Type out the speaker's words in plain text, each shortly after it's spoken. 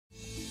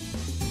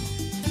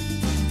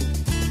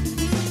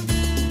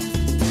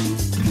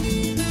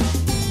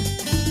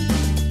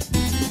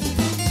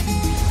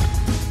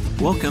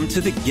Welcome to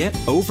the Get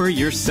Over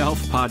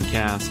Yourself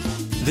podcast.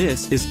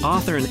 This is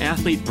author and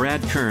athlete Brad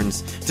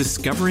Kearns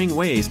discovering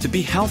ways to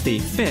be healthy,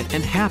 fit,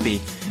 and happy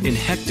in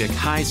hectic,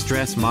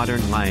 high-stress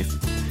modern life.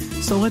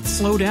 So let's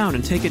slow down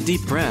and take a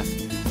deep breath,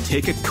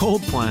 take a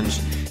cold plunge,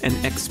 and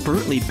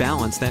expertly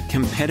balance that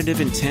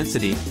competitive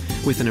intensity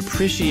with an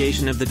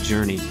appreciation of the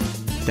journey.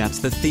 That's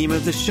the theme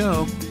of the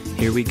show.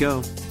 Here we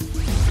go.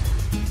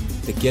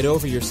 The Get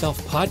Over Yourself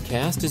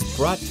podcast is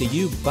brought to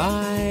you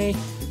by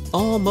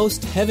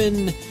Almost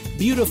Heaven,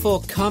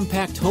 beautiful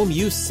compact home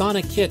use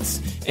sauna kits,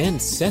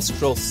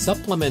 ancestral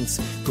supplements,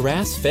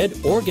 grass-fed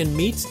organ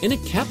meats in a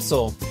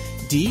capsule,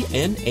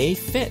 DNA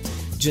Fit,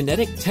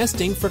 genetic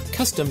testing for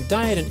custom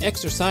diet and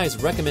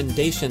exercise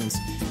recommendations,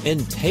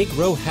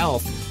 Integro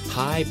Health,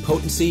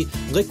 high-potency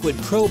liquid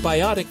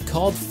probiotic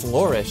called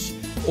Flourish,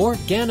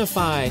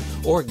 Organifi,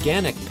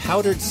 organic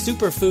powdered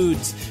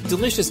superfoods,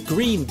 delicious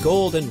green,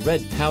 gold, and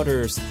red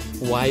powders,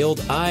 Wild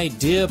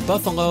Idea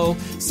Buffalo,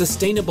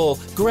 sustainable,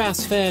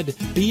 grass-fed,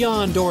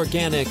 beyond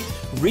organic,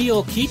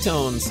 real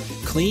ketones,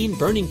 clean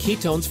burning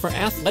ketones for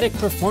athletic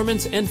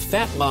performance and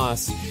fat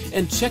loss.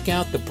 And check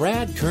out the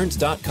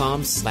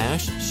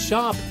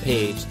bradkearns.com/shop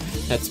page.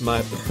 That's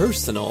my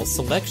personal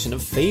selection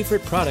of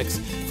favorite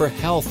products for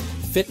health,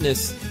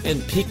 fitness,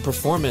 and peak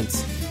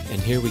performance. And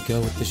here we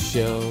go with the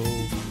show.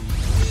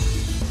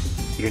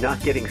 You're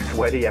not getting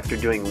sweaty after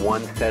doing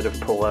one set of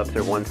pull-ups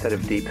or one set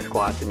of deep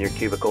squats in your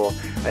cubicle.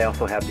 I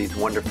also have these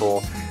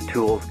wonderful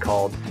tools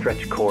called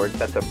Stretch Cords.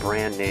 That's a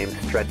brand name,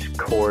 Stretch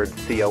Cords,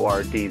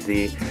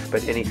 C-O-R-D-Z.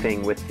 But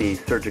anything with the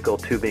surgical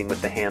tubing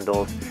with the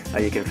handles,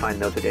 you can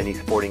find those at any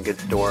sporting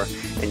goods store.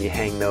 And you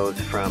hang those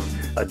from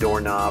a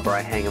doorknob, or I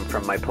hang them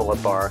from my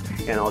pull-up bar.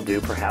 And I'll do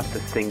perhaps a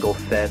single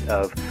set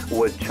of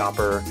wood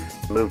chopper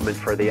movement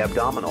for the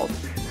abdominals.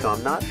 So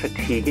I'm not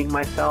fatiguing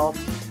myself.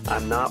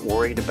 I'm not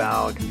worried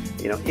about,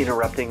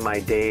 interrupting my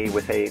day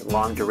with a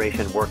long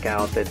duration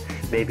workout that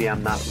maybe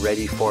I'm not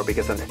ready for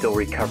because I'm still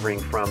recovering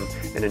from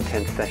an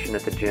intense session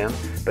at the gym,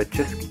 but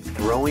just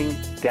throwing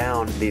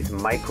down these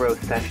micro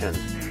sessions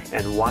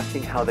and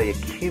watching how they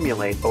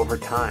accumulate over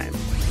time.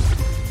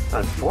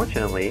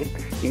 Unfortunately,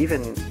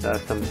 even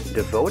some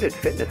devoted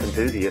fitness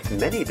enthusiasts,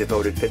 many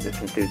devoted fitness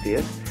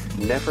enthusiasts,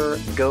 never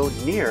go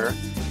near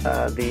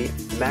the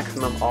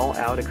maximum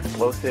all-out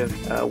explosive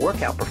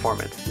workout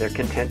performance. They're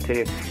content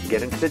to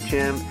get into the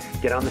gym,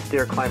 get on the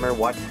stair climber,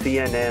 watch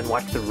CNN,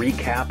 watch the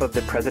recap of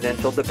the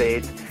presidential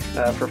debates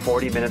for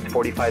 40 minutes,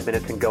 45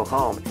 minutes, and go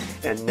home,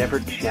 and never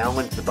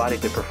challenge the body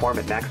to perform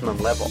at maximum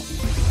level.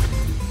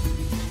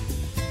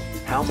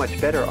 How much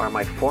better are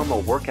my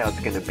formal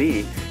workouts going to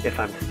be if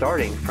I'm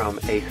starting from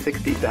a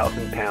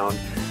 60,000-pound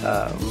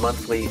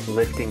monthly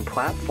lifting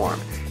platform?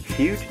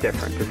 Huge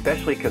difference,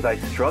 especially because I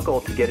struggle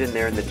to get in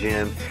there in the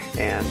gym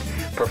and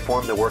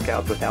perform the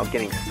workouts without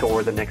getting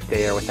sore the next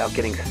day or without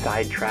getting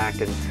sidetracked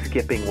and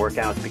skipping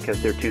workouts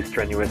because they're too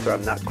strenuous or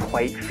I'm not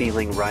quite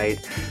feeling right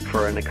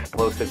for an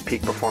explosive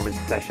peak performance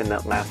session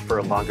that lasts for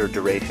a longer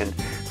duration.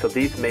 So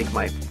these make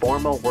my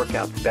formal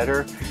workouts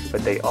better,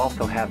 but they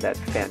also have that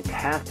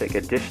fantastic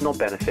additional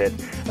benefit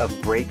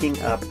of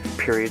breaking up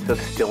periods of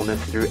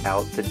stillness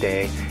throughout the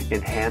day,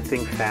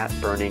 enhancing fat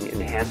burning,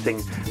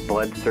 enhancing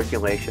blood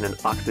circulation and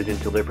oxygen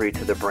delivery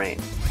to the brain.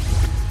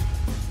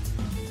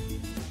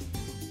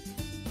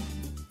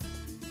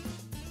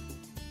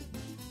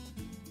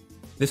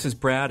 This is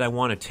Brad. I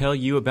want to tell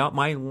you about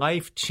my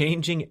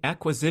life-changing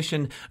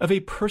acquisition of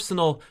a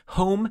personal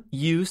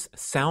home-use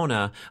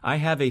sauna. I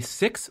have a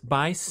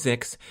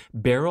 6x6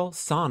 barrel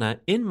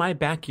sauna in my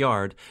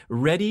backyard,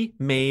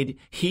 ready-made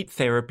heat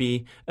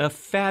therapy, a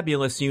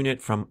fabulous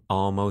unit from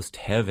Almost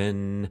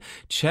Heaven.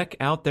 Check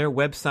out their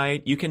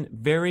website. You can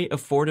very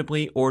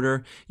affordably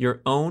order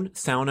your own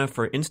sauna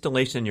for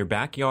installation in your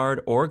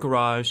backyard or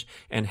garage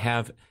and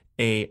have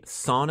a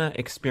sauna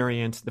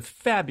experience, the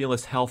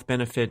fabulous health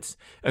benefits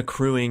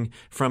accruing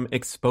from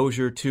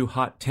exposure to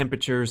hot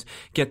temperatures.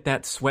 Get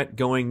that sweat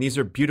going. These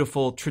are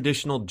beautiful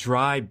traditional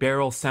dry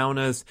barrel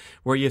saunas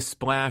where you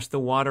splash the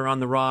water on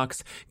the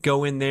rocks,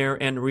 go in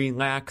there and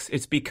relax.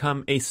 It's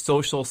become a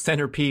social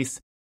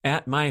centerpiece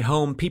at my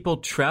home. People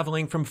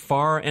traveling from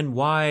far and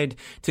wide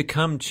to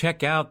come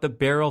check out the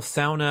barrel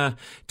sauna,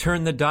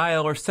 turn the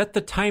dial or set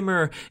the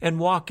timer and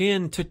walk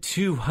in to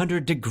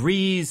 200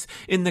 degrees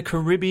in the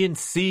Caribbean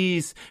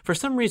seas. For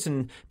some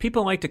reason,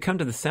 people like to come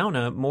to the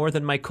sauna more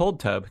than my cold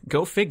tub.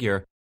 Go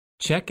figure.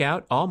 Check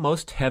out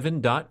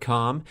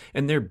almostheaven.com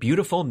and their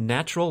beautiful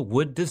natural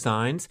wood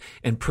designs,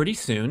 and pretty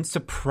soon,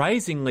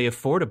 surprisingly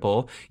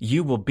affordable,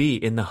 you will be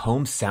in the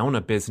home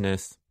sauna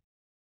business.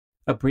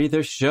 A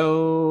Breather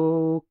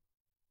Show,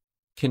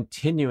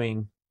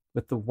 continuing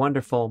with the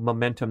wonderful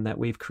momentum that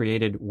we've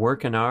created,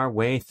 working our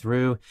way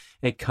through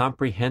a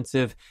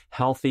comprehensive,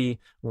 healthy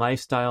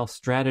lifestyle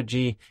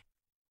strategy,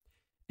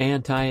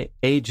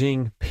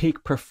 anti-aging,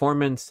 peak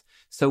performance.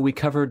 So we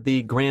covered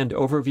the grand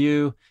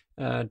overview,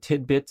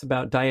 tidbits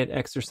about diet,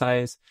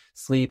 exercise,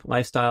 sleep,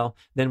 lifestyle.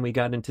 Then we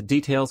got into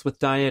details with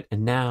diet,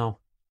 and now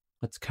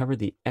let's cover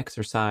the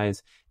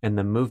exercise and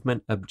the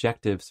movement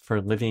objectives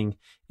for living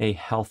a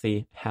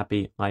healthy,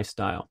 happy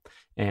lifestyle.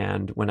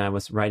 And when I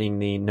was writing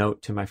the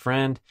note to my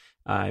friend,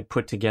 I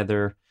put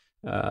together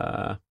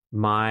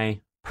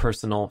my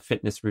personal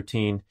fitness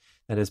routine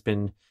that has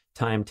been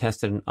time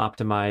tested and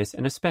optimized,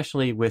 and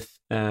especially with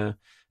a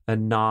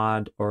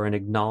nod or an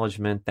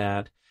acknowledgement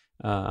that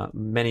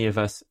many of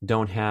us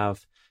don't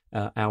have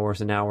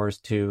hours and hours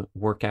to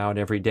work out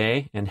every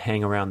day and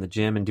hang around the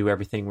gym and do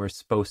everything we're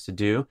supposed to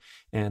do.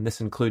 And this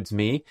includes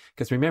me,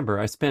 because remember,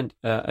 I spent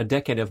a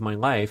decade of my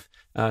life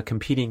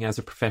competing as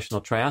a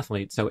professional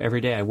triathlete. So every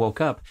day I woke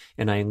up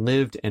and I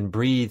lived and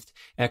breathed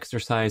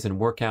exercise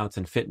and workouts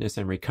and fitness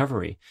and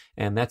recovery.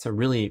 And that's a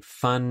really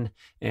fun,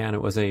 and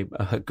it was a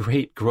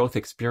great growth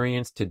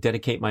experience to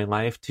dedicate my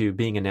life to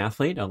being an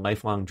athlete, a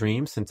lifelong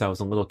dream since I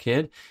was a little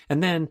kid.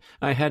 And then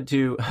I had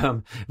to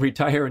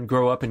retire and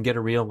grow up and get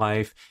a real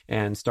life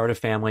and start a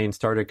family and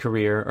start a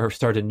career, or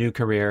start a new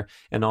career,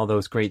 and all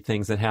those great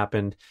things that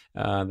happened,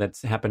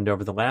 that's happened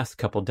over the last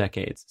couple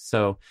decades.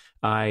 So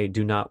I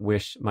do not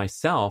wish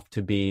myself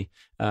to be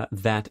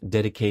that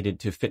dedicated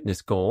to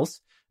fitness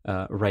goals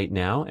right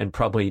now, and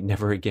probably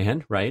never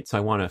again, right? So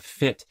I want to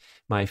fit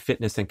my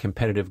fitness and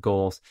competitive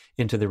goals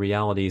into the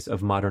realities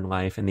of modern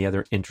life and the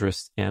other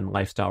interests and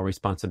lifestyle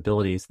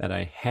responsibilities that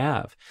I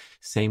have.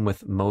 Same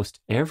with most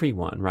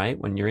everyone, right?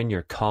 When you're in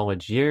your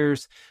college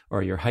years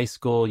or your high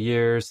school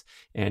years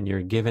and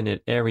you're giving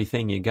it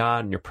everything you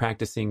got and you're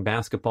practicing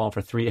basketball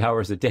for 3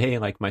 hours a day,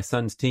 like my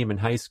son's team in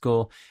high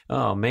school,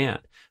 oh man,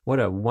 what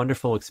a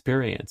wonderful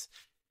experience.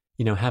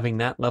 You know, having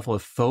that level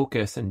of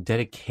focus and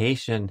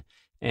dedication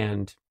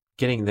and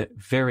getting the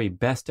very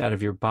best out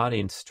of your body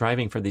and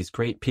striving for these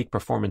great peak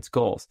performance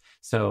goals.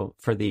 So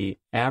for the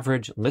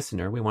average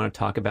listener, we want to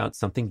talk about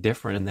something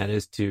different, and that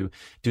is to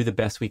do the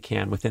best we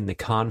can within the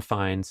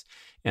confines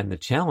and the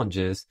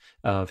challenges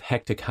of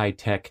hectic,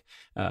 high-tech,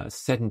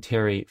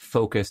 sedentary,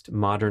 focused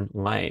modern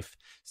life.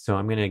 So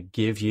I'm going to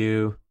give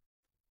you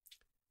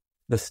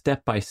the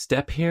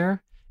step-by-step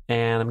here,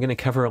 and I'm going to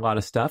cover a lot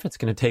of stuff. It's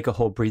going to take a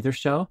whole breather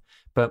show,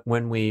 but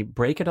when we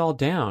break it all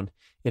down,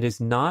 it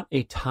is not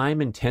a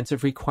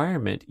time-intensive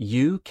requirement.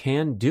 You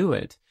can do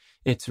it.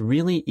 It's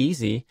really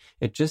easy.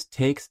 It just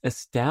takes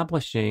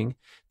establishing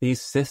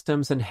these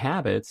systems and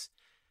habits.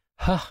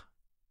 I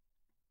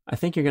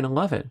think you're going to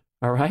love it.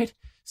 All right?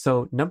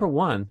 So number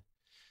one,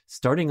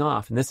 starting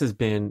off, and this has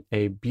been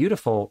a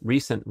beautiful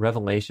recent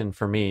revelation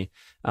for me,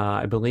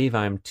 I believe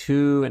I'm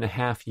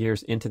 2.5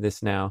 years into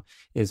this now,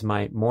 is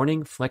my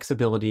morning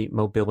flexibility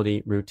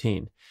mobility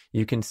routine.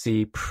 You can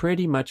see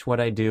pretty much what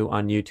I do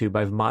on YouTube.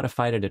 I've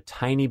modified it a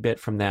tiny bit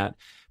from that,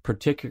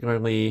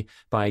 particularly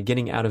by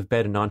getting out of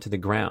bed and onto the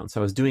ground.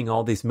 So I was doing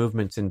all these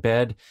movements in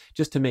bed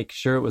just to make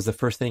sure it was the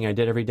first thing I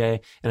did every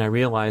day. And I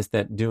realized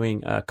that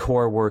doing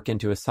core work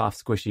into a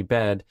soft, squishy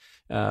bed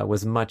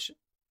was much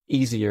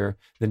easier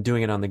than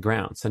doing it on the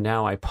ground. So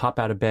now I pop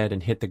out of bed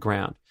and hit the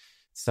ground.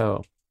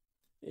 So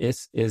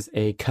this is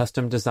a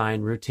custom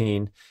design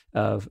routine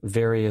of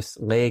various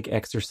leg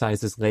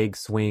exercises, leg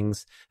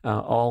swings,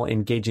 all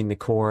engaging the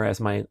core as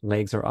my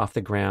legs are off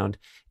the ground.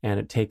 And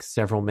it takes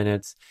several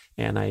minutes.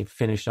 And I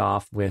finish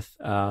off with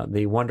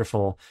the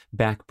wonderful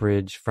back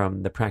bridge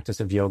from the practice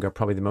of yoga,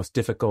 probably the most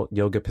difficult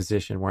yoga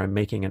position, where I'm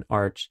making an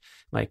arch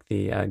like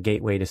the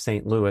gateway to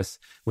St. Louis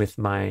with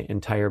my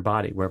entire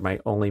body, where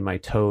only my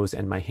toes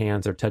and my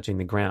hands are touching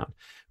the ground.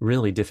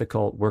 Really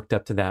difficult, worked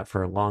up to that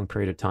for a long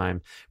period of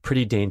time.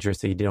 Pretty dangerous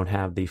that you don't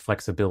have the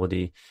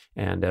flexibility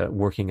and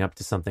working up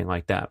to something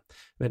like that.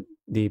 But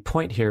the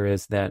point here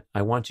is that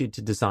I want you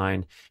to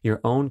design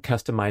your own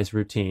customized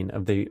routine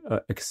of the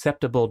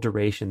acceptable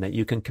duration that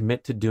you can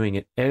commit to doing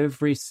it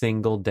every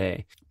single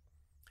day.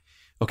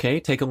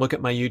 Okay, take a look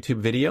at my YouTube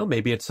video.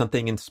 Maybe it's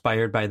something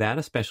inspired by that,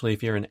 especially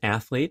if you're an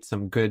athlete,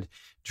 some good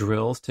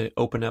drills to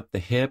open up the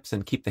hips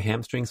and keep the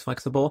hamstrings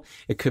flexible.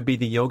 It could be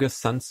the yoga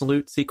sun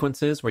salute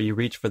sequences where you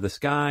reach for the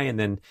sky and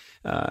then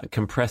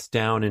compress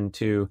down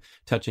into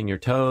touching your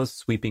toes,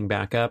 sweeping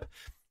back up.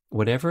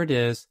 Whatever it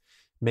is,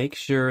 make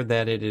sure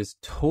that it is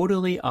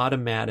totally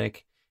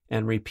automatic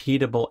and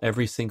repeatable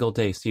every single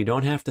day, so you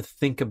don't have to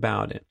think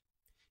about it.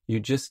 You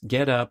just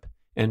get up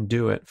and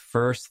do it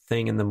first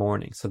thing in the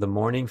morning. So the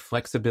morning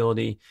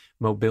flexibility,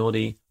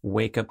 mobility,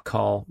 wake-up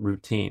call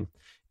routine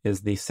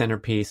is the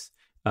centerpiece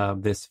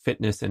of this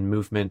fitness and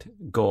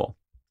movement goal.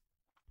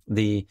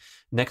 The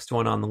next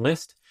one on the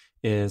list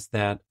is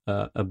that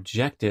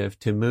objective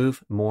to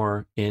move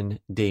more in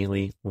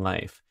daily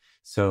life.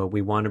 So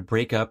we want to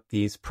break up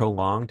these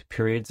prolonged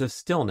periods of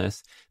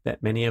stillness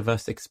that many of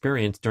us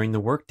experience during the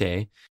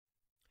workday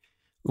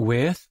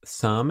with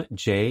some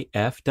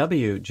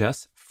JFW,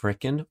 just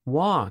frickin'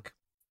 walk.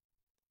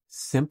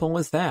 Simple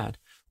as that.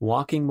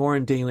 Walking more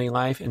in daily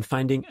life and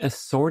finding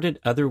assorted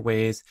other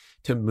ways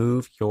to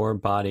move your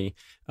body.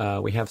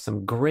 We have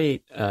some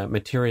great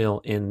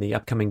material in the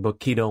upcoming book,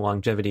 Keto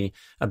Longevity,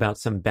 about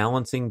some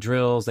balancing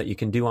drills that you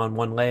can do on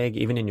one leg,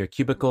 even in your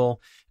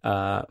cubicle,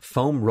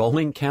 Foam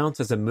rolling counts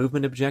as a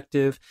movement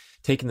objective,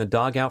 taking the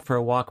dog out for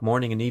a walk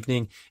morning and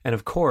evening. And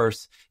of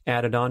course,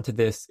 added on to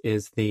this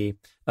is the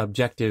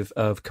objective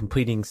of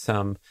completing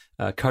some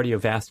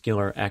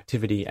cardiovascular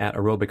activity at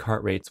aerobic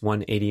heart rates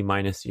 180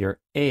 minus your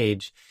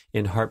age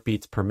in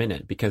heartbeats per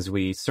minute, because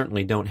we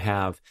certainly don't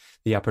have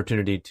the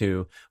opportunity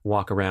to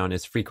walk around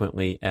as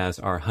frequently as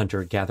our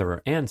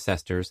hunter-gatherer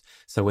ancestors.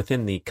 So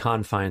within the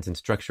confines and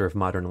structure of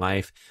modern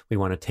life, we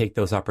want to take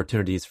those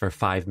opportunities for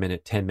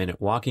 5-minute,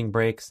 10-minute walking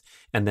breaks,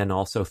 and then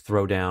also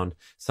throw down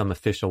some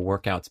official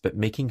workouts, but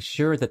making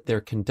sure that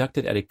they're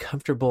conducted at a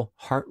comfortable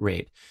heart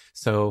rate.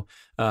 So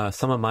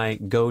some of my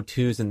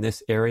go-tos in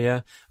this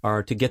area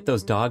are to get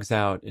those dogs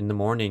out in the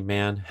morning,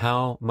 man.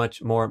 How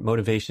much more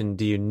motivation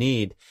do you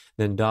need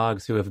than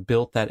dogs who have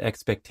built that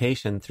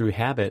expectation through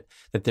habit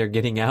that they're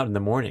getting out in the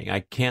morning?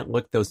 I can't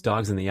look those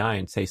dogs in the eye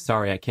and say,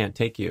 sorry, I can't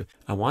take you.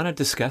 I want to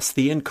discuss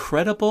the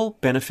incredible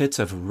benefits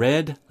of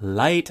red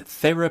light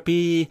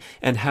therapy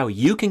and how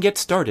you can get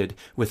started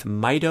with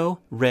Mito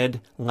Red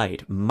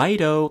Light.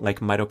 Mito, like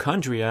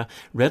mitochondria,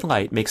 red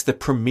light makes the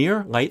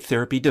premier light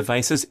therapy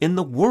devices in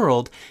the world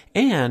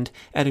and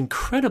at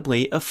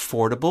incredibly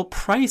affordable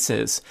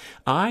prices.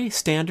 I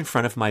stand in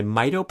front of my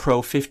Mito Pro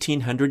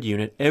 1500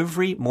 unit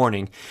every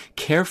morning,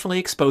 carefully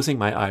exposing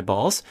my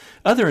eyeballs,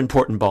 other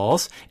important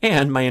balls,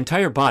 and my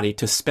entire body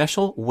to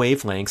special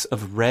wavelengths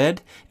of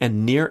red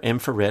and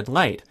near-infrared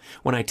light.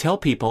 When I tell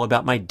people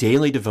about my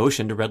daily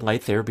devotion to red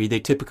light therapy, they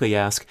typically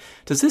ask,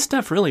 does this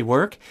stuff really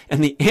work?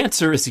 And the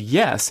answer is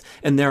yes,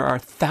 and there are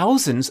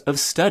thousands of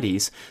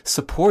studies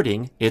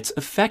supporting its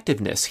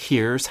effectiveness.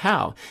 Here's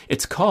how.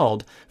 It's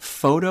called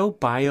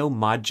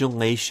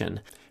photobiomodulation,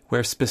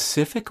 where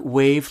specific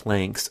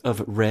wavelengths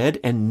of red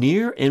and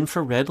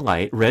near-infrared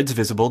light, red's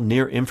visible,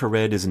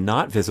 near-infrared is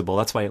not visible,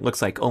 that's why it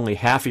looks like only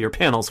half of your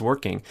panel's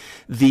working.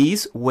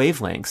 These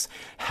wavelengths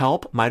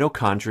help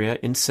mitochondria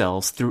in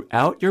cells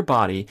throughout your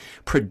body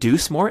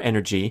produce more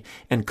energy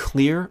and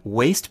clear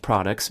waste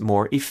products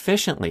more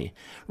efficiently.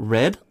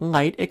 Red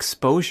light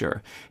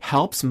exposure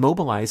helps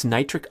mobilize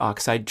nitric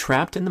oxide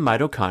trapped in the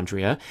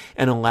mitochondria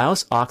and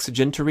allows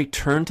oxygen to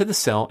return to the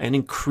cell and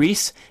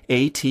increase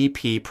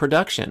ATP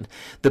production.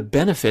 The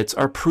benefits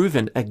are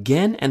proven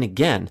again and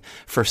again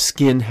for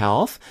skin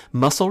health,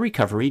 muscle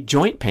recovery,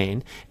 joint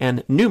pain,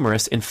 and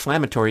numerous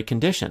inflammatory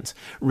conditions.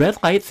 Red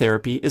light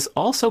therapy is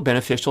also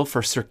beneficial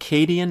for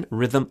circadian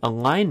rhythm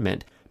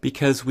alignment,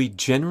 because we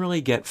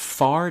generally get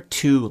far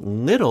too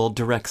little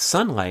direct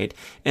sunlight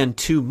and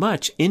too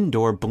much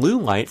indoor blue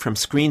light from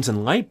screens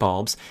and light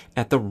bulbs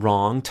at the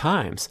wrong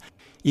times.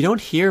 You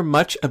don't hear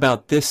much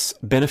about this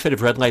benefit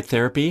of red light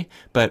therapy,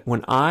 but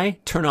when I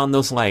turn on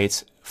those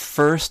lights,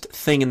 first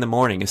thing in the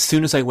morning, as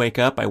soon as I wake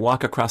up, I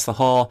walk across the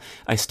hall,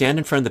 I stand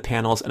in front of the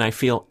panels, and I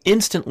feel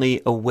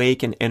instantly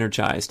awake and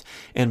energized.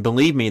 And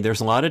believe me,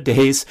 there's a lot of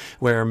days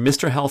where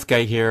Mr. Health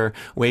Guy here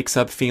wakes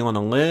up feeling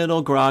a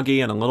little groggy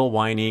and a little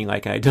whiny,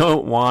 like I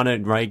don't want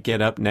to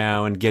get up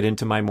now and get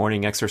into my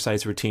morning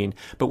exercise routine.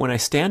 But when I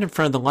stand in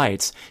front of the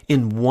lights,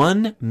 in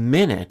 1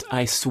 minute,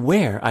 I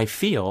swear I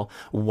feel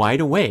wide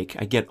awake.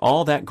 I get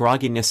all that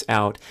grogginess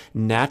out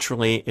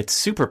naturally. It's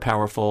super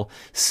powerful,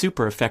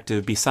 super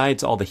effective,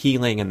 besides all the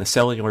healing and the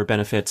cellular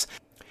benefits.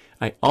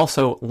 I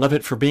also love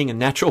it for being a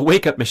natural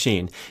wake-up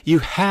machine. You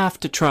have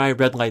to try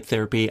red light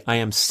therapy. I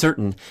am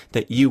certain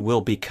that you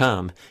will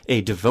become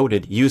a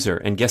devoted user.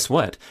 And guess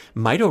what?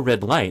 Mito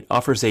Red Light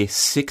offers a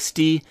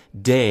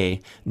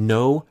 60-day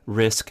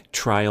no-risk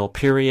trial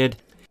period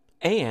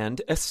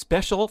and a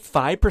special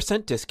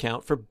 5%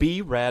 discount for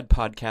B-Rad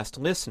podcast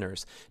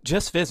listeners.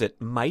 Just visit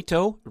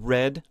Mito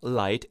Red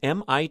Light,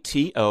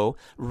 M-I-T-O,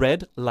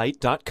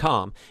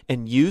 redlight.com,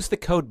 and use the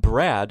code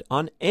BRAD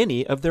on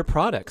any of their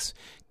products.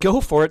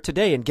 Go for it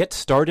today and get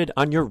started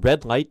on your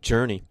red light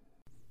journey.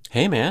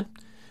 Hey man,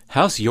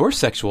 how's your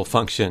sexual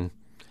function?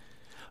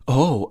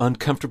 Oh,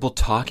 uncomfortable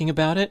talking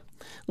about it?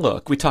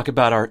 Look, we talk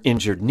about our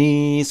injured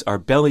knees, our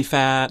belly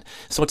fat,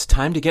 so it's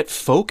time to get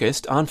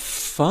focused on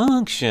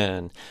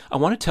function. I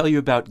want to tell you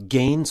about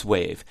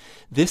GainsWave.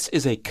 This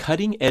is a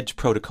cutting-edge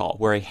protocol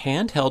where a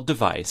handheld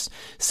device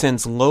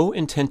sends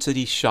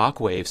low-intensity shock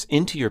waves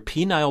into your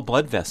penile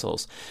blood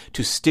vessels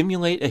to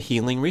stimulate a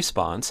healing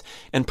response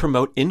and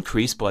promote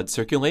increased blood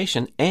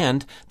circulation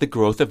and the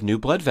growth of new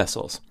blood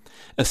vessels.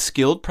 A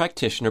skilled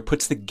practitioner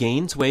puts the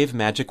GainsWave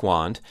magic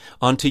wand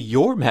onto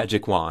your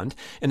magic wand,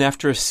 and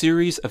after a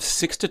series of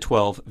 6 to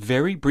 12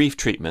 very brief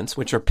treatments,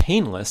 which are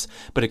painless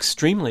but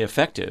extremely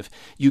effective,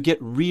 you get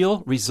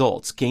real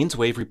results.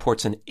 GainsWave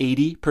reports an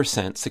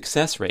 80%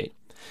 success rate.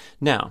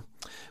 Now,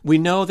 we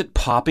know that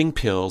popping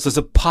pills is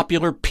a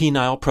popular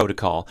penile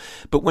protocol,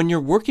 but when you're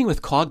working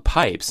with clogged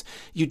pipes,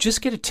 you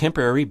just get a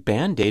temporary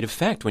Band-Aid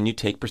effect when you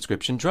take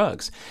prescription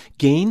drugs.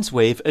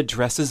 GainsWave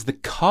addresses the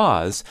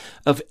cause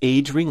of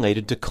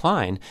age-related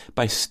decline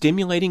by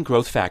stimulating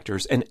growth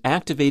factors and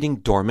activating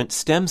dormant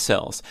stem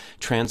cells.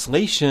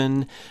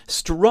 Translation: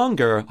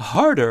 stronger,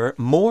 harder,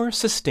 more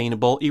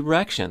sustainable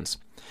erections.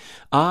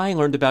 I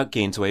learned about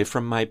Gainswave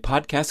from my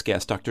podcast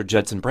guest, Dr.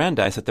 Judson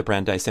Brandeis at the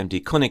Brandeis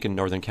MD Clinic in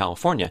Northern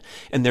California,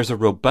 and there's a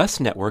robust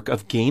network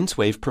of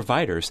Gainswave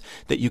providers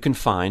that you can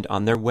find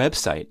on their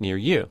website near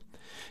you.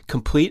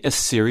 Complete a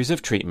series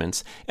of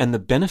treatments, and the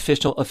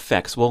beneficial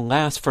effects will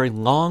last for a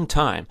long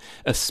time,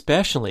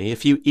 especially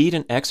if you eat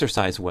and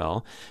exercise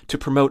well to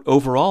promote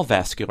overall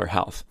vascular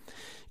health.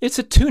 It's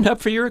a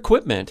tune-up for your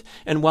equipment,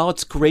 and while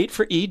it's great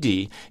for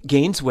ED,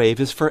 Gainswave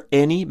is for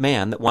any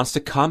man that wants to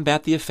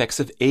combat the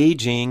effects of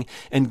aging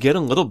and get a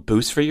little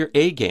boost for your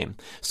A game.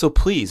 So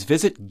please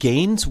visit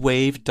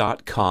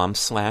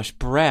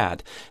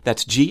Gainswave.com/Brad.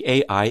 That's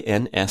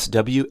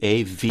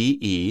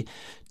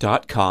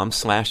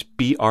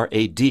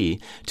GAINSWAVE.com/BRAD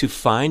to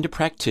find a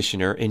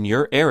practitioner in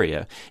your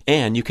area,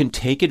 and you can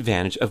take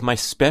advantage of my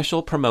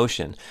special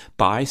promotion,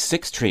 buy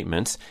 6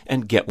 treatments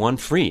and get one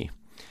free.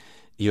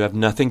 You have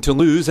nothing to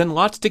lose and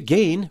lots to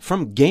gain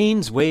from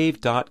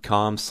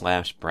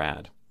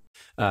Gainswave.com/Brad.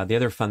 The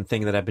other fun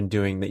thing that I've been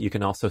doing that you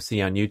can also see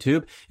on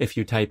YouTube, if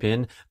you type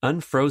in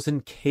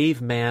Unfrozen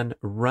Caveman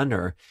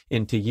Runner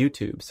into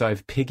YouTube. So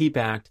I've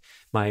piggybacked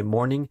my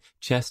morning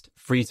chest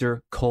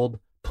freezer cold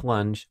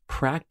plunge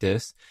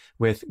practice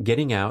with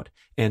getting out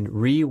and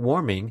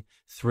re-warming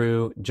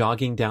through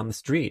jogging down the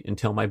street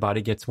until my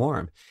body gets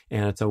warm.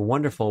 And it's a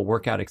wonderful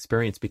workout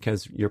experience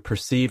because your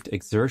perceived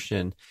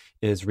exertion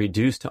is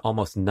reduced to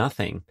almost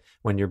nothing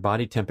when your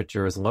body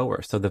temperature is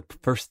lower. So the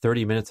first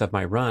 30 minutes of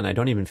my run, I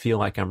don't even feel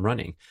like I'm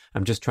running.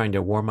 I'm just trying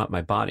to warm up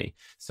my body.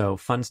 So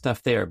fun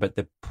stuff there. But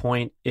the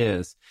point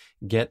is,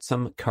 get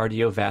some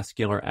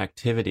cardiovascular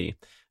activity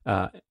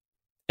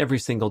every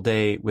single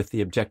day with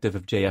the objective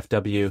of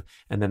JFW,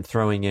 and then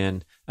throwing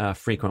in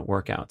frequent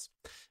workouts.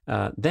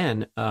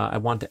 Then I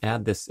want to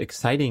add this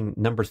exciting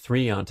number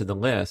 3 onto the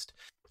list,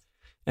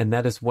 and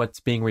that is what's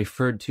being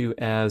referred to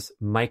as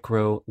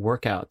micro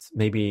workouts.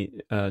 Maybe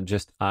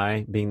just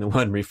I being the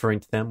one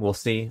referring to them. We'll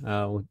see.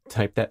 We'll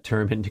type that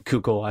term into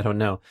Google. I don't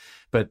know.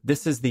 But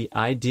this is the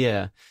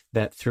idea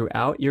that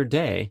throughout your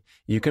day,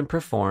 you can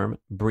perform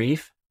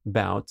brief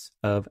bouts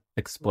of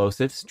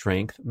explosive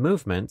strength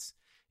movements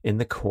in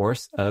the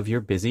course of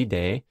your busy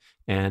day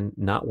and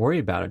not worry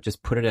about it.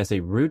 Just put it as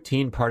a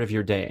routine part of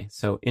your day.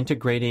 So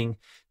integrating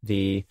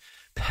the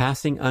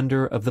passing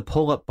under of the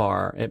pull-up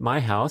bar at my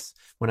house,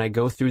 when I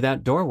go through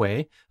that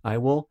doorway, I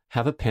will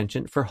have a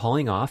penchant for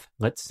hauling off,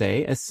 let's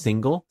say, a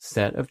single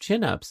set of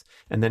chin-ups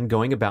and then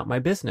going about my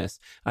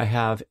business. I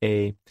have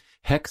a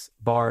hex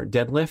bar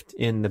deadlift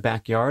in the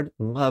backyard.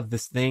 Love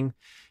this thing.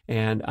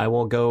 And I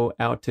will go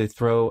out to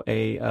throw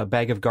a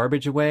bag of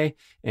garbage away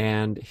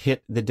and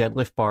hit the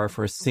deadlift bar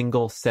for a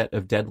single set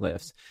of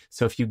deadlifts.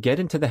 So if you get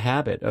into the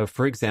habit of,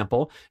 for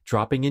example,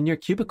 dropping in your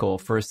cubicle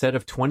for a set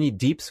of 20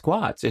 deep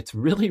squats, it's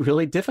really,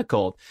 really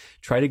difficult.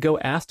 Try to go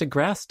ass to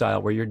grass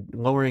style, where you're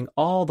lowering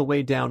all the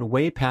way down,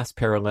 way past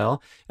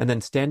parallel, and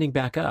then standing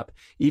back up.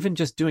 Even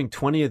just doing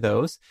 20 of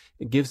those,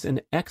 it gives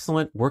an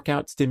excellent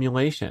workout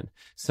stimulation.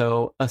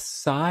 So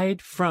aside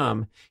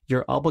from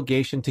your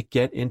obligation to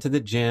get into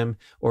the gym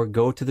or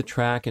go to the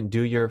track and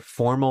do your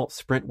formal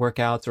sprint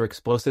workouts or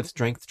explosive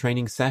strength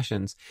training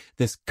sessions,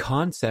 this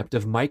concept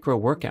of micro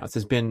workouts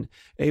has been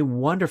a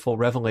wonderful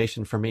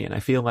revelation for me. And I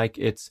feel like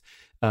it's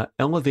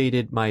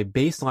elevated my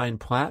baseline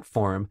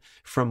platform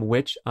from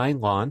which I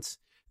launch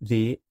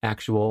the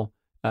actual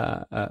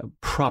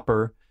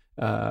proper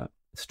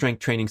strength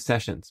training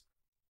sessions.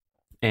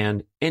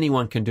 And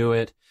anyone can do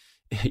it.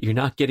 You're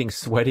not getting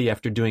sweaty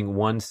after doing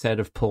one set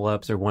of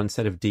pull-ups or one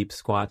set of deep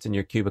squats in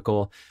your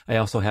cubicle. I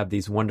also have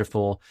these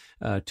wonderful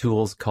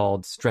tools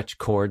called Stretch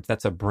Cords.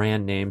 That's a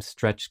brand name,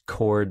 Stretch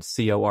Cord,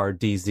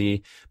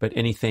 CORDZ. But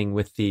anything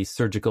with the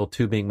surgical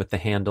tubing with the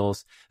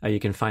handles, you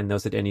can find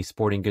those at any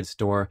sporting goods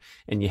store.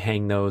 And you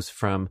hang those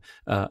from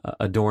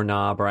a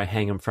doorknob, or I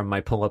hang them from my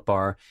pull-up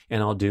bar.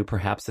 And I'll do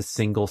perhaps a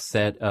single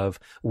set of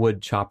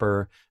wood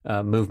chopper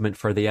movement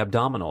for the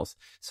abdominals.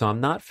 So I'm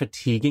not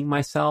fatiguing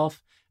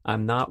myself.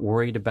 I'm not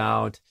worried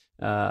about,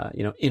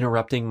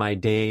 interrupting my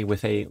day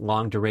with a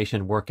long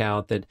duration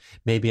workout that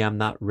maybe I'm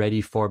not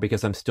ready for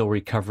because I'm still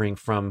recovering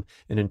from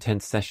an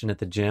intense session at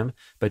the gym,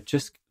 but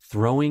just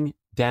throwing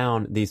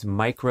down these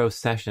micro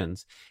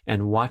sessions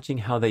and watching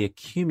how they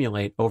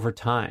accumulate over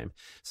time.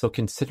 So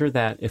consider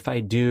that if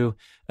I do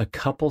a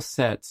couple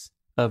sets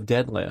of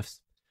deadlifts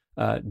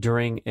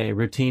during a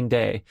routine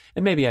day,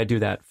 and maybe I do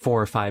that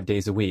 4 or 5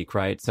 days a week,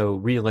 right? So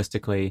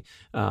realistically,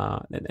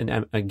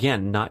 and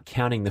again, not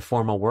counting the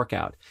formal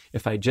workout,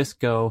 if I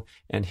just go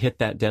and hit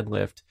that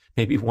deadlift,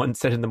 maybe one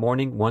set in the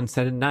morning, one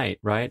set at night,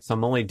 right? So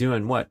I'm only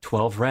doing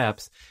 12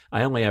 reps.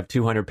 I only have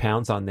 200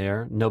 pounds on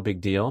there. No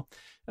big deal.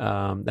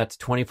 That's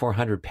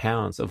 2,400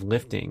 pounds of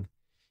lifting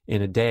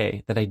in a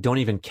day that I don't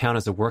even count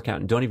as a workout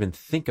and don't even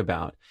think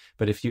about.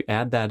 But if you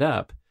add that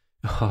up,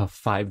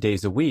 5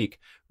 days a week,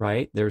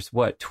 right? There's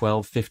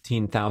 12,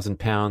 15,000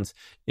 pounds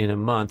in a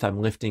month.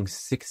 I'm lifting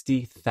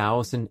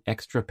 60,000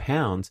 extra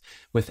pounds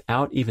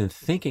without even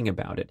thinking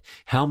about it.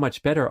 How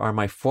much better are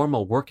my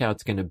formal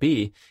workouts going to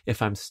be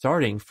if I'm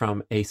starting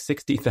from a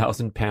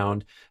 60,000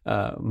 pound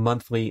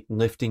monthly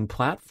lifting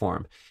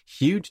platform?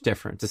 Huge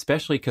difference,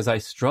 especially because I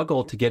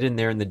struggle to get in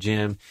there in the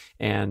gym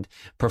and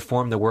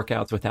perform the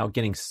workouts without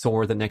getting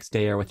sore the next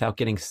day or without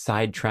getting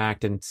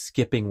sidetracked and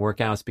skipping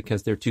workouts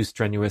because they're too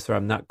strenuous or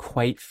I'm not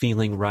quite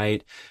feeling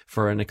right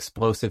for an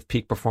explosive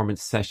peak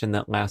performance session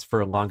that lasts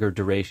for a longer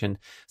duration.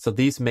 So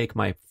these make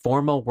my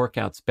formal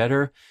workouts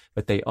better,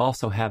 but they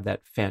also have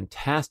that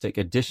fantastic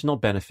additional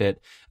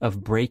benefit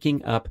of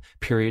breaking up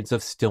periods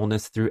of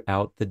stillness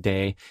throughout the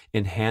day,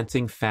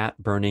 enhancing fat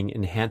burning,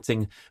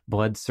 enhancing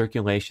blood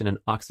circulation and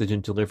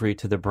oxygen delivery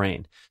to the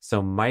brain.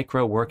 So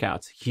micro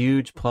workouts,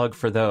 huge plug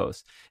for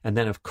those. And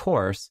then, of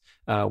course,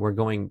 we're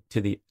going to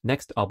the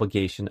next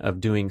obligation of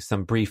doing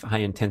some brief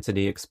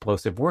high-intensity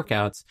explosive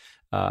workouts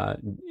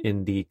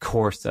in the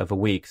course of a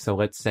week. So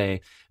let's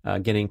say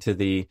getting to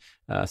the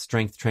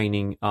strength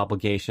training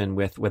obligation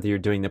with whether you're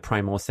doing the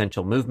primal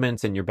essential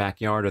movements in your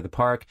backyard or the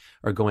park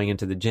or going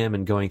into the gym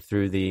and going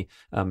through the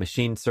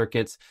machine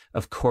circuits.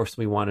 Of course,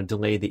 we want to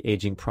delay the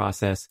aging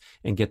process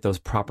and get those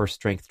proper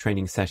strength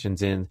training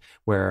sessions in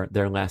where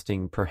they're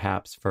lasting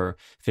perhaps for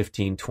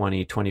 15,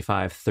 20,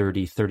 25,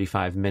 30,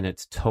 35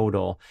 minutes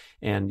total.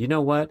 And you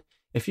know what?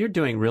 If you're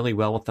doing really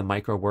well with the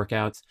micro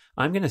workouts,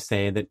 I'm going to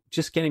say that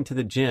just getting to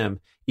the gym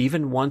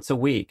even once a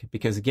week,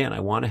 because again, I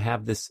want to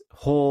have this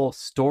whole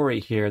story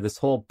here, this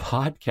whole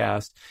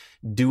podcast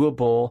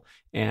doable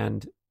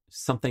and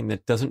something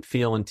that doesn't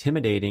feel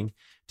intimidating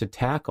to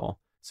tackle.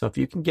 So if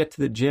you can get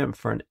to the gym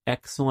for an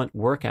excellent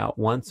workout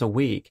once a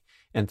week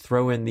and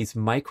throw in these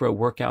micro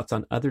workouts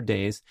on other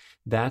days,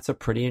 that's a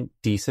pretty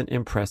decent,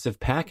 impressive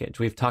package.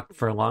 We've talked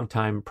for a long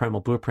time, Primal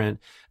Blueprint,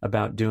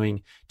 about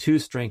doing 2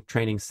 strength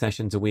training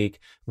sessions a week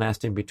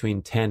lasting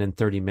between 10 and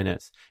 30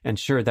 minutes. And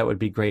sure, that would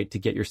be great to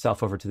get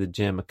yourself over to the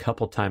gym a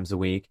couple times a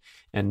week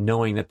and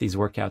knowing that these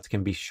workouts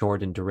can be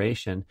short in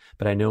duration.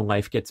 But I know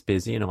life gets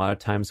busy and a lot of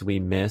times we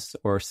miss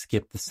or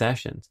skip the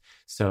sessions.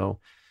 So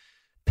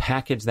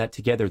package that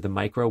together, the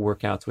micro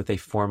workouts with a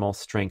formal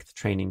strength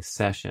training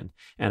session.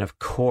 And of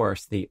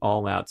course, the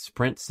all-out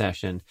sprint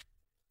session.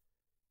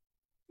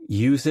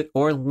 Use it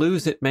or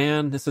lose it,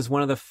 man. This is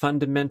one of the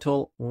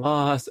fundamental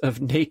laws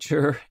of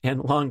nature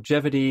and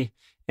longevity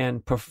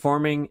and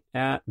performing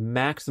at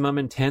maximum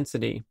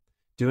intensity.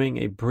 Doing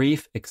a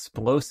brief,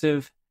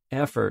 explosive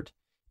effort,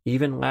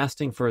 even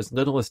lasting for as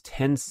little as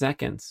 10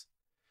 seconds,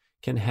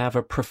 can have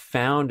a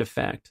profound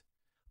effect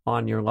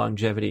on your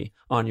longevity,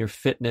 on your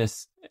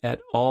fitness,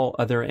 at all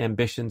other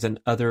ambitions and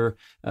other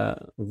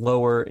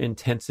lower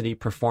intensity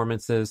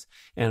performances.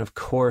 And of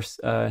course,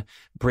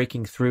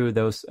 breaking through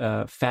those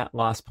fat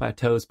loss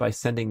plateaus by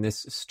sending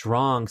this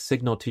strong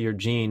signal to your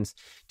genes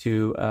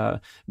to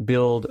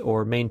build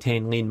or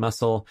maintain lean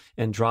muscle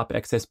and drop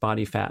excess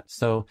body fat.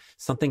 So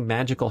something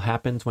magical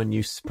happens when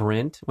you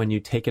sprint, when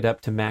you take it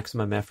up to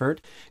maximum effort.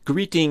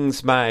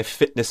 Greetings, my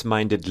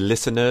fitness-minded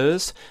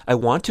listeners. I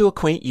want to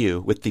acquaint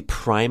you with the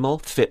Primal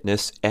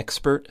Fitness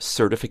Expert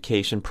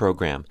Certification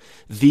Program,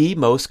 the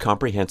most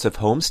comprehensive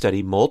home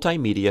study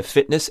multimedia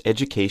fitness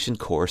education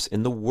course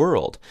in the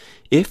world.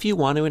 If you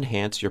want to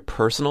enhance your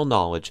personal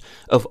knowledge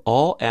of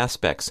all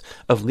aspects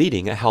of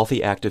leading a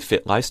healthy, active,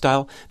 fit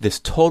lifestyle, this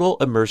total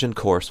immersion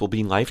course will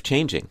be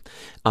life-changing.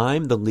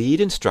 I'm the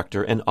lead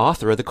instructor and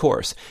author of the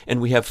course,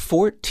 and we have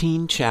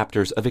 14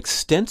 chapters of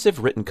extensive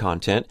written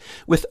content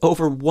with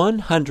over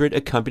 100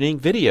 accompanying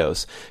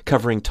videos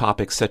covering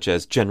topics such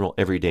as general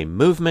everyday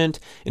movement,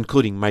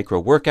 including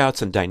micro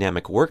workouts and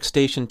dynamic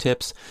workstation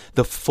tips,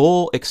 the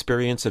full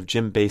experience of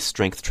gym-based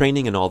strength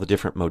training in all the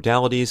different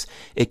modalities,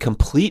 a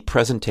complete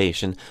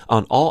presentation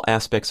on all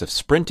aspects of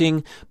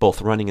sprinting,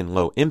 both running and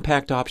low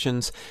impact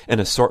options, an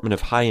assortment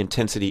of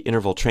high-intensity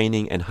interval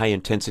training and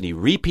high-intensity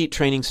repeat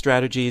training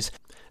strategies,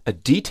 a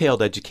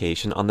detailed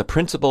education on the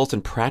principles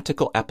and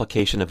practical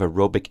application of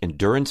aerobic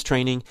endurance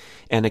training,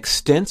 and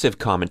extensive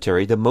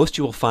commentary, the most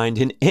you will find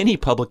in any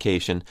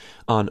publication,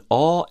 on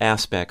all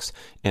aspects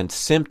and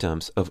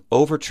symptoms of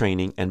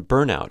overtraining and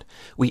burnout.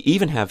 We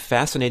even have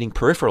fascinating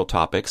peripheral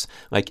topics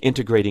like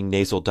integrating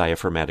nasal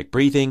diaphragmatic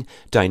breathing,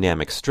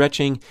 dynamic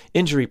stretching,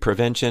 injury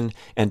prevention,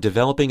 and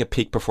developing a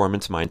peak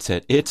performance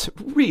mindset. It's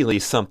really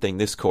something,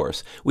 this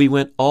course. We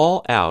went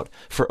all out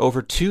for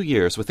over 2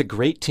 years with a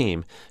great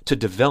team to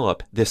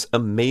develop this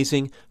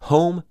amazing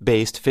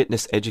home-based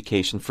fitness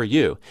education for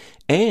you.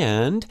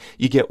 And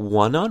you get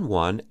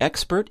one-on-one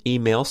expert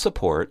email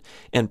support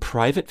and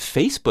private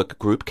Facebook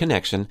group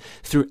connection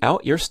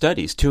throughout your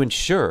studies to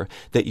ensure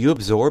that you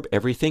absorb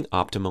everything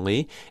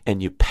optimally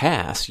and you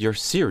pass your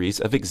series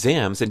of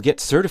exams and get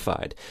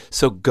certified.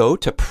 So go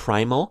to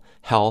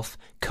primalhealthcoaching.com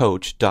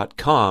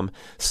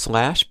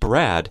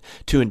primalhealthcoach.com/Brad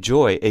to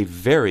enjoy a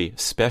very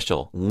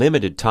special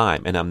limited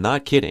time. And I'm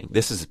not kidding.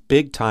 This is a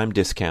big time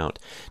discount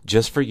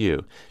just for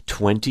you.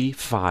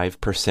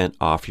 25%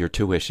 off your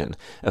tuition.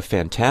 A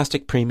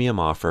fantastic premium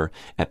offer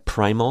at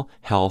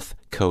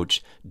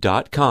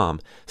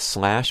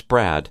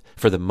primalhealthcoach.com/Brad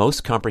for the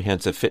most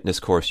comprehensive fitness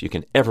course you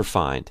can ever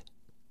find.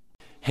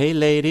 Hey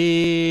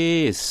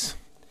ladies!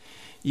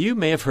 You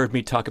may have heard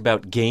me talk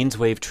about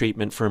GAINSWave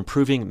treatment for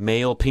improving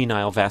male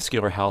penile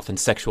vascular health and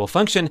sexual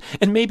function,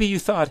 and maybe you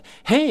thought,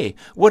 hey,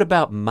 what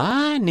about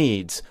my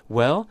needs?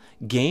 Well,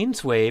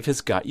 GAINSWave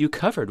has got you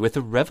covered with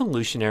a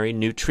revolutionary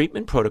new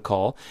treatment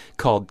protocol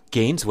called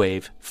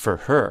GAINSWave for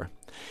Her.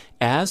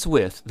 As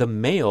with the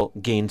male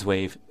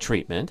GAINSWave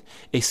treatment,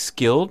 a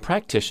skilled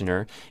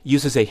practitioner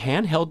uses a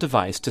handheld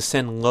device to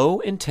send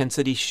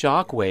low-intensity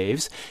shock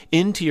waves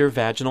into your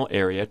vaginal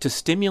area to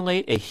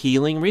stimulate a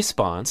healing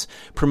response,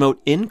 promote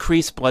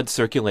increased blood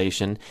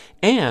circulation,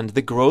 and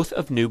the growth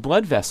of new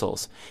blood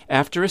vessels.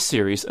 After a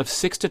series of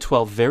 6 to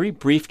 12 very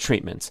brief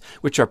treatments,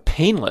 which are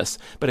painless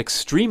but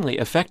extremely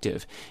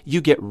effective,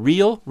 you get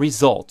real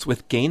results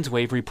with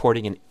GAINSWave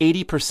reporting an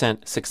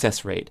 80%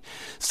 success rate.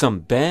 Some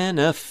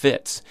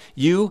benefits.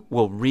 You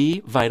will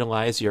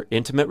revitalize your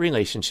intimate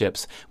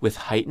relationships with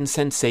heightened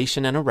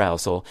sensation and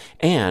arousal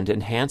and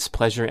enhanced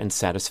pleasure and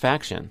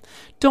satisfaction.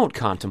 Don't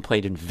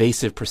contemplate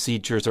invasive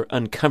procedures or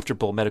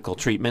uncomfortable medical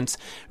treatments.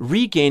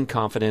 Regain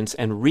confidence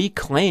and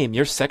reclaim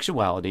your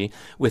sexuality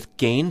with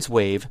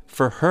GAINSWave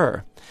for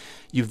Her.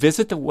 You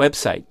visit the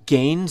website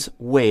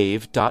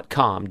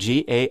gainswave.com,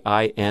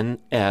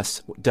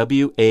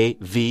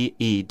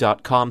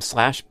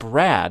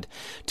 GAINSWAVE.com/Brad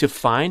to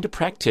find a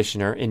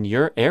practitioner in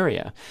your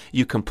area.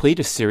 You complete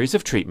a series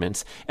of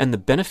treatments, and the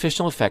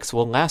beneficial effects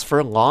will last for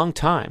a long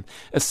time,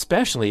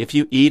 especially if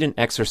you eat and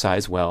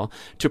exercise well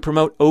to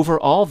promote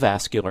overall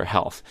vascular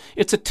health.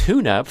 It's a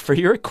tune-up for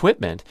your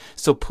equipment,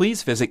 so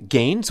please visit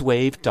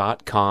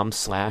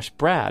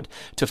gainswave.com/Brad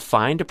to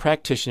find a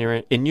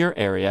practitioner in your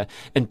area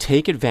and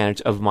take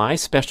advantage of my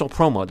special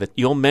promo that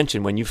you'll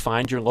mention when you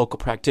find your local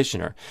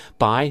practitioner.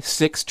 Buy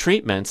 6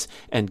 treatments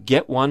and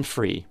get one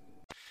free.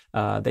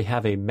 They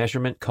have a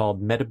measurement called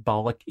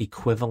metabolic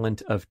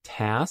equivalent of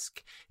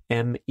task,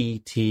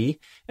 MET,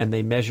 and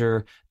they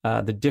measure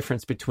the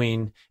difference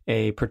between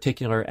a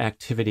particular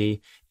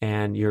activity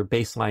and your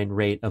baseline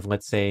rate of,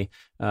 let's say,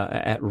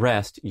 at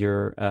rest,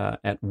 you're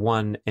at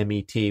 1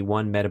 MET,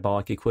 1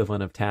 metabolic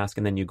equivalent of task,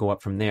 and then you go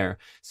up from there.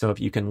 So if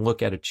you can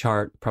look at a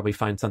chart, probably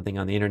find something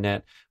on the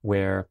internet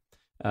where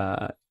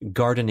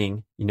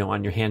gardening,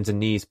 on your hands and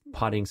knees,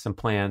 potting some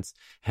plants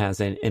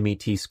has an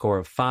MET score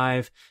of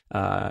 5.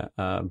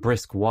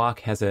 Brisk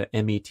walk has a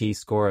MET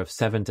score of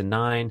 7 to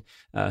 9.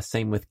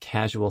 Same with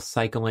casual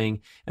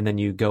cycling. And then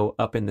you go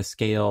up in the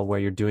scale where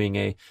you're doing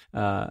a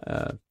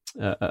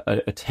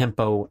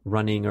tempo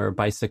running or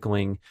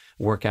bicycling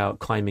workout,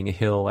 climbing a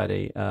hill at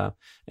a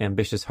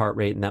ambitious heart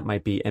rate, and that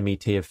might be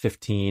MET of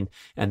 15.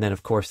 And then,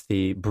 of course,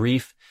 the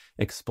brief,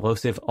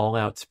 explosive,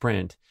 all-out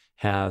sprint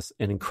has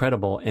an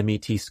incredible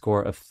MET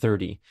score of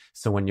 30.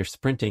 So when you're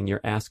sprinting,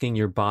 you're asking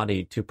your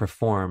body to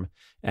perform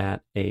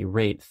at a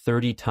rate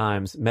 30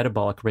 times,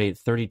 metabolic rate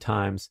 30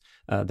 times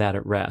that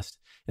at rest.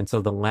 And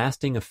so the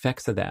lasting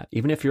effects of that,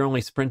 even if you're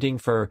only sprinting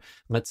for,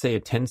 let's say, a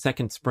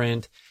 10-second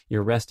sprint,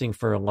 you're resting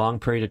for a long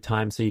period of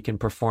time so you can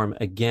perform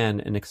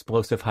again an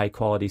explosive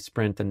high-quality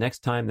sprint the next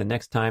time,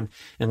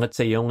 and let's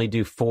say you only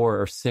do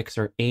 4 or 6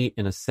 or 8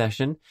 in a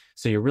session,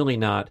 so you're really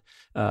not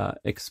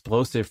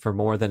explosive for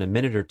more than a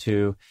minute or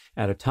two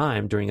at a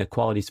time during a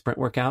quality sprint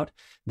workout.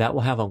 That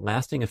will have a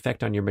lasting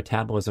effect on your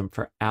metabolism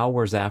for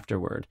hours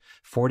afterward,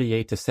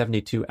 48 to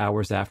 72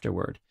 hours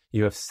afterward.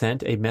 You have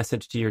sent a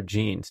message to your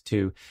genes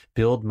to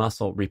build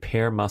muscle,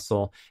 repair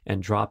muscle,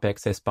 and drop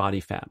excess body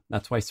fat.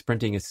 That's why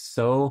sprinting is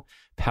so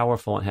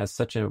powerful and has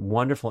such a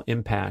wonderful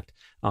impact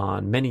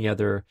on many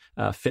other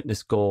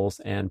fitness goals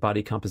and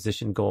body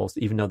composition goals,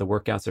 even though the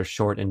workouts are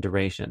short in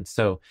duration.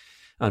 So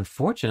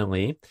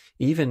unfortunately,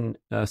 even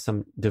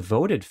some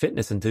devoted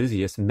fitness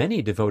enthusiasts,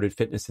 many devoted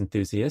fitness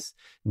enthusiasts,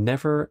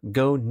 never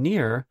go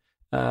near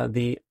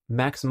the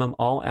maximum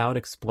all-out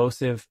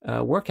explosive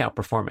workout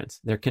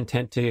performance. They're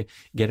content to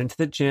get into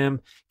the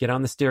gym, get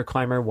on the stair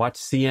climber, watch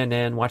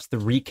CNN, watch the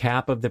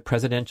recap of the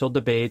presidential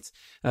debates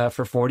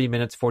for 40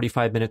 minutes,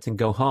 45 minutes, and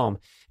go home,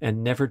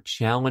 and never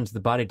challenge the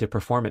body to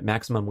perform at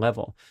maximum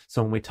level.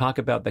 So when we talk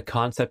about the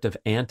concept of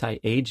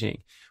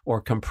anti-aging or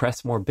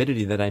compressed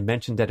morbidity that I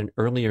mentioned at an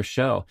earlier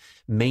show,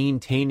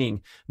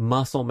 maintaining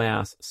muscle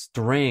mass,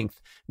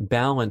 strength,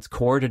 balance,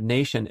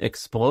 coordination,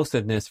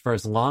 explosiveness for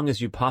as long as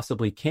you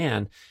possibly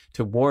can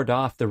to ward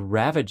off the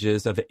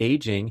ravages of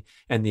aging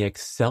and the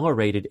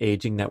accelerated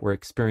aging that we're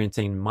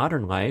experiencing in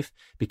modern life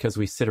because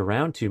we sit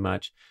around too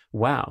much.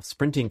 Wow,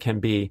 sprinting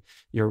can be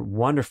your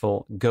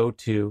wonderful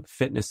go-to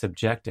fitness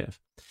objective.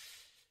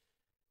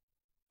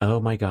 Oh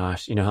my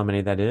gosh, you know how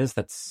many that is?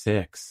 That's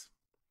 6.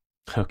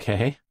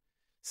 Okay,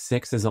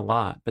 6 is a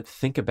lot, but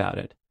think about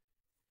it.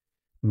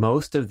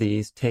 Most of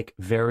these take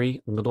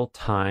very little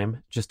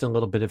time, just a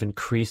little bit of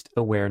increased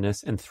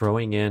awareness and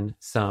throwing in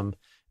some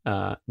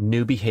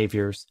new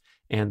behaviors,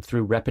 and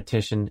through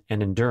repetition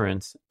and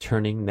endurance,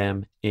 turning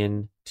them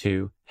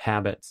into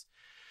habits.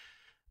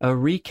 A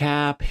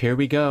recap, here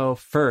we go.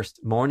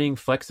 First, morning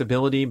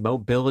flexibility,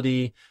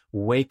 mobility,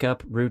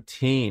 wake-up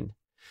routine.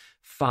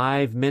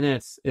 5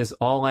 minutes is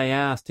all I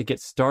asked to get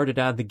started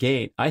out of the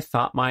gate. I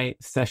thought my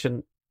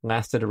session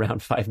lasted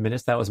around 5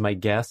 minutes. That was my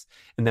guess.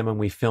 And then when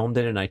we filmed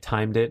it and I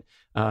timed it,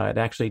 it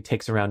actually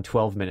takes around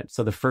 12 minutes.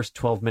 So the first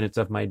 12 minutes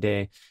of my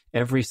day,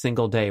 every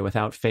single day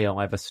without fail,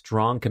 I have a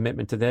strong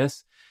commitment to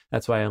this.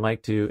 That's why I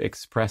like to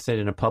express it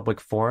in a public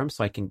forum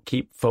so I can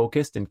keep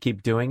focused and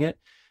keep doing it.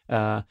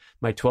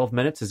 My 12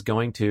 minutes is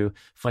going to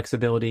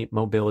flexibility,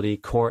 mobility,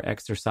 core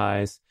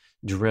exercise,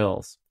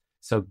 drills.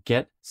 So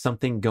get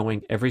something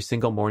going every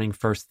single morning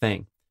first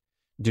thing.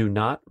 Do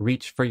not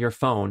reach for your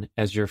phone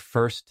as your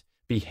first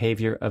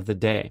behavior of the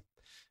day.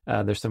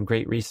 There's some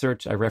great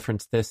research. I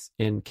referenced this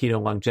in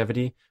Keto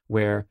Longevity,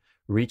 where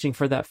reaching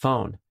for that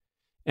phone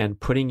and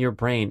putting your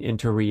brain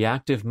into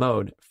reactive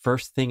mode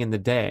first thing in the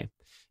day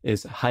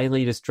is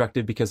highly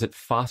destructive because it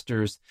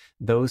fosters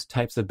those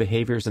types of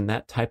behaviors and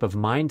that type of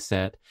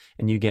mindset,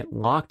 and you get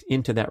locked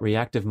into that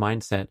reactive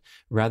mindset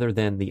rather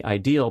than the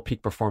ideal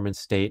peak performance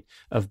state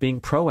of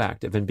being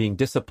proactive and being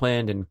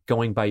disciplined and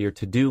going by your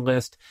to-do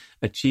list,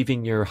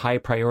 achieving your high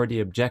priority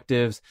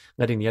objectives,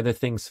 letting the other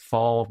things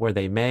fall where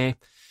they may.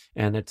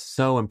 And it's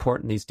so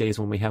important these days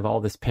when we have all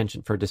this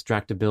penchant for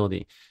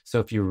distractibility. So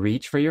if you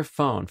reach for your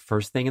phone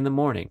first thing in the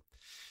morning,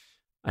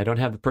 I don't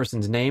have the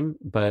person's name,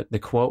 but the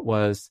quote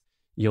was,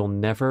 "You'll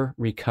never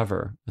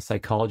recover." A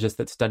psychologist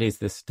that studies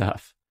this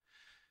stuff.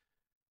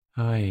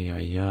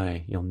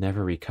 You'll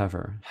never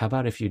recover. How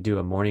about if you do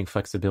a morning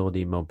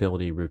flexibility,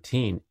 mobility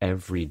routine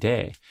every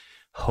day?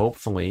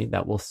 Hopefully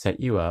that will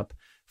set you up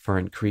for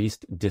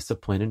increased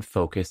discipline and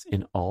focus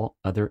in all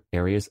other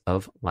areas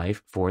of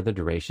life for the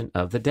duration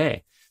of the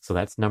day. So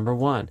that's number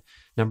one.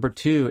 Number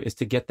two is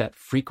to get that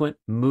frequent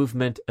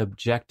movement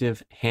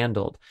objective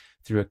handled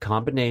through a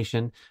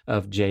combination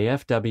of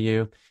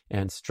JFW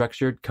and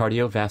structured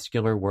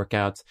cardiovascular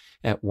workouts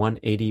at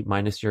 180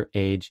 minus your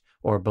age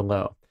or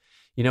below.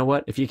 You know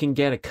what? If you can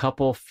get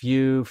a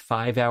few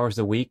 5 hours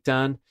a week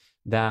done,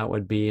 that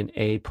would be an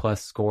A+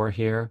 score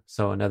here.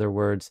 So in other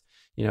words,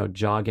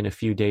 jogging a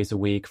few days a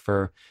week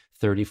for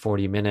 30,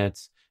 40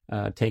 minutes,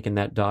 taking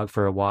that dog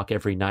for a walk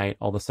every night,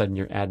 all of a sudden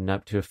you're adding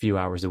up to a few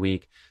hours a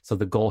week. So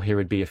the goal here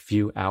would be a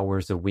few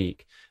hours a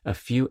week, a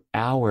few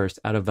hours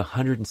out of the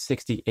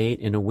 168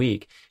 in a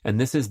week. And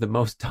this is the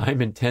most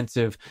time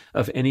intensive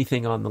of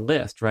anything on the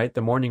list, right?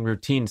 The morning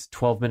routine's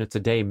 12 minutes a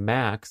day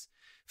max,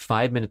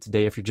 5 minutes a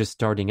day if you're just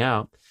starting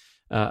out,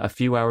 a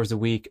few hours a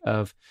week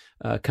of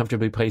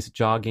comfortably placed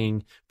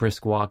jogging,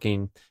 brisk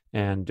walking,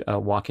 and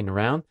walking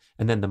around.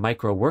 And then the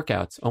micro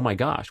workouts. Oh my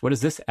gosh, what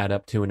does this add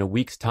up to in a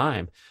week's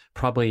time?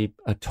 Probably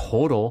a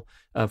total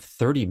of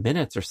 30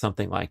 minutes or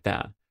something like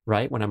that,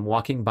 right? When I'm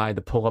walking by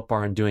the pull-up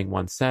bar and doing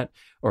one set,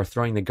 or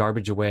throwing the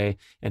garbage away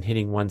and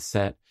hitting one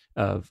set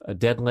of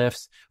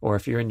deadlifts, or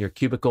if you're in your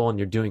cubicle and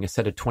you're doing a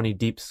set of 20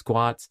 deep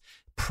squats,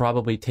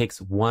 probably takes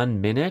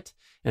 1 minute.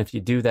 And if you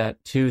do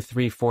that 2,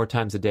 3, 4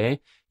 times a day,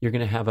 you're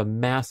going to have a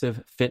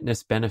massive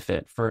fitness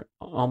benefit for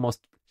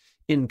almost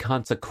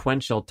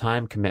inconsequential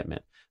time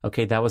commitment.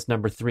 Okay, that was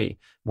number 3.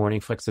 Morning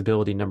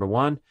flexibility, number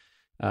 1.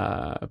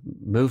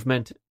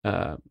 Movement,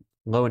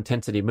 low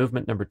intensity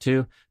movement, number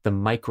 2. The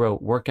micro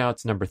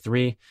workouts, number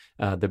 3.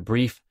 The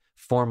brief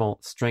formal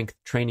strength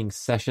training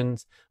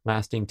sessions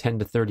lasting 10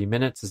 to 30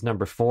 minutes is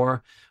number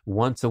 4.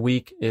 Once a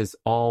week is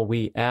all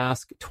we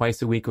ask.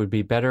 Twice a week would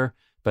be better,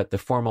 but the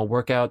formal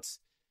workouts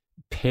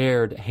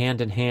paired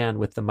hand in hand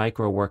with the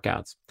micro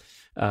workouts.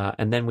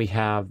 And then we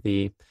have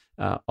the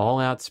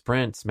all-out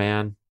sprints,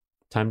 man.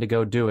 Time to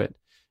go do it.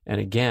 And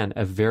again,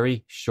 a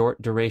very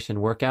short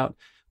duration workout.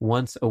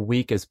 Once a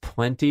week is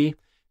plenty,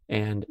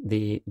 and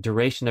the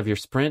duration of your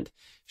sprint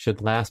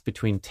should last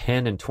between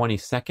 10 and 20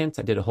 seconds.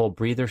 I did a whole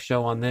breather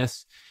show on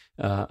this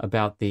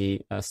about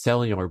the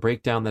cellular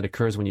breakdown that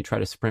occurs when you try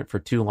to sprint for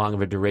too long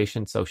of a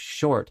duration. So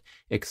short,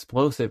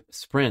 explosive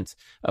sprints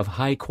of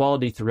high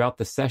quality throughout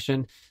the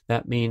session.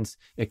 That means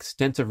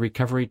extensive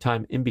recovery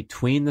time in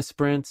between the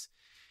sprints,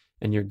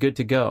 and you're good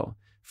to go.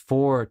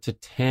 4 to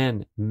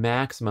 10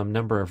 maximum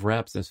number of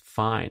reps is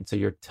fine. So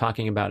you're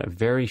talking about a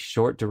very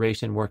short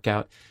duration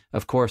workout.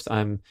 Of course,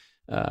 I'm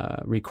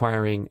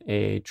requiring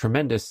a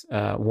tremendous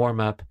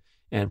warm-up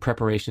and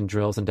preparation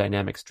drills and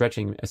dynamic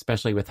stretching,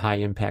 especially with high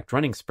impact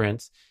running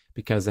sprints,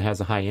 because it has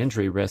a high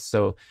injury risk.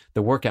 So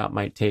the workout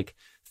might take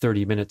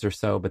 30 minutes or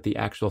so, but the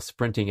actual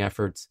sprinting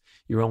efforts,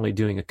 you're only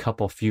doing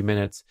a few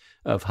minutes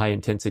of high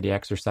intensity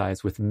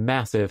exercise with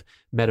massive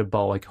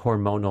metabolic,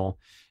 hormonal,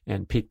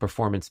 and peak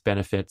performance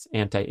benefits,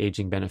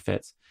 anti-aging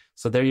benefits.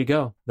 So there you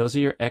go. Those are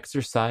your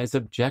exercise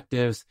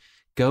objectives.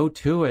 Go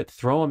to it.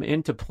 Throw them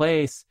into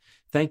place.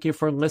 Thank you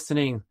for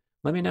listening.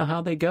 Let me know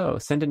how they go.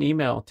 Send an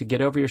email to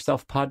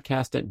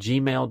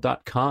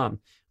getoveryourselfpodcast@gmail.com.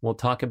 We'll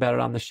talk about it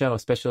on the show,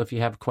 especially if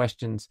you have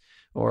questions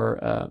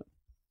or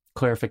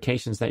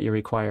clarifications that you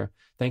require.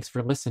 Thanks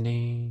for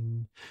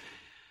listening.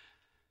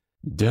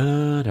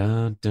 Da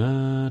da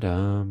da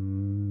dum.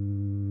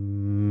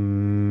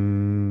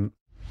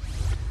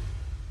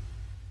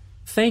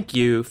 Thank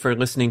you for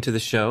listening to the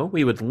show.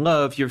 We would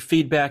love your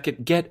feedback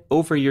at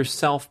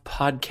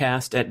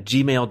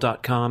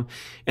getoveryourselfpodcast@gmail.com.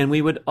 And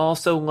we would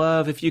also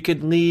love if you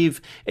could leave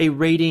a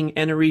rating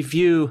and a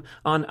review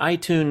on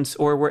iTunes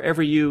or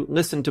wherever you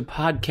listen to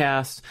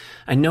podcasts.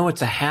 I know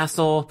it's a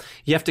hassle.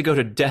 You have to go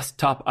to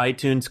desktop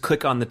iTunes,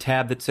 click on the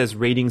tab that says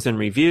ratings and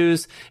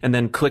reviews, and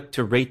then click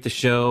to rate the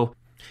show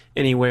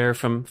anywhere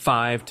from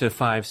 5 to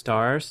 5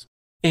 stars.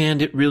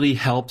 And it really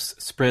helps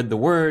spread the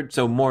word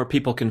so more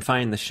people can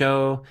find the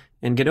show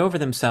and get over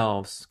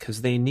themselves,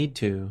 because they need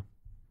to.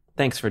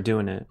 Thanks for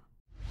doing it.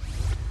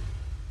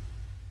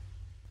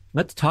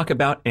 Let's talk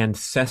about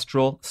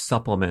ancestral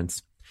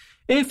supplements.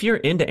 If you're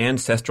into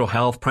ancestral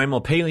health,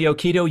 primal paleo,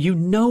 keto, you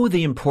know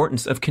the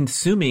importance of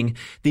consuming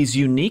these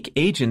unique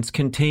agents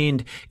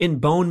contained in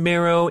bone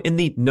marrow, in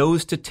the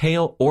nose to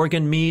tail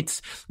organ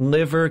meats,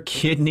 liver,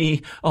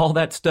 kidney, all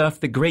that stuff,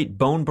 the great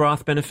bone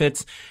broth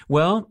benefits.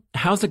 Well,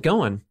 how's it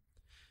going?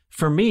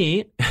 For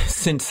me,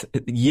 since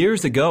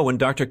years ago when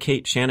Dr.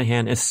 Kate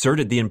Shanahan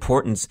asserted the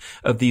importance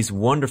of these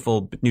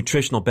wonderful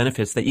nutritional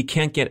benefits that you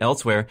can't get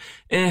elsewhere,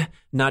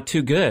 not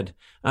too good.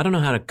 I don't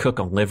know how to cook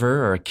a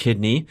liver or a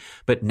kidney,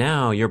 but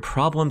now your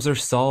problems are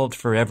solved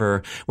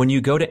forever when you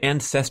go to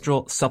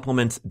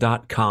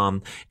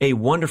ancestralsupplements.com, a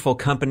wonderful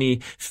company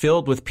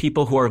filled with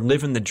people who are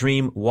living the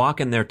dream,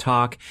 walking their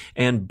talk,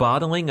 and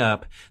bottling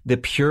up the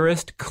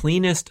purest,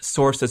 cleanest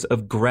sources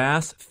of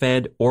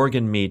grass-fed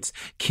organ meats,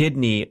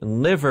 kidney,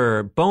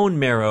 liver, bone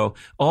marrow,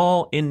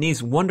 all in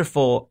these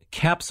wonderful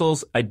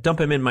capsules. I dump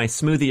them in my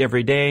smoothie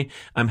every day.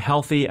 I'm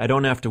healthy. I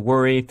don't have to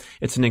worry.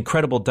 It's an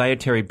incredible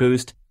dietary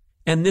boost.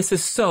 And this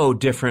is so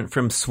different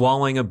from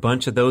swallowing a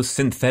bunch of those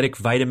synthetic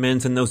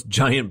vitamins in those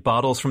giant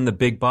bottles from the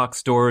big box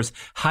stores.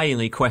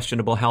 Highly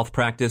questionable health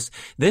practice.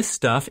 This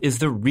stuff is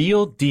the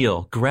real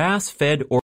deal. Grass-fed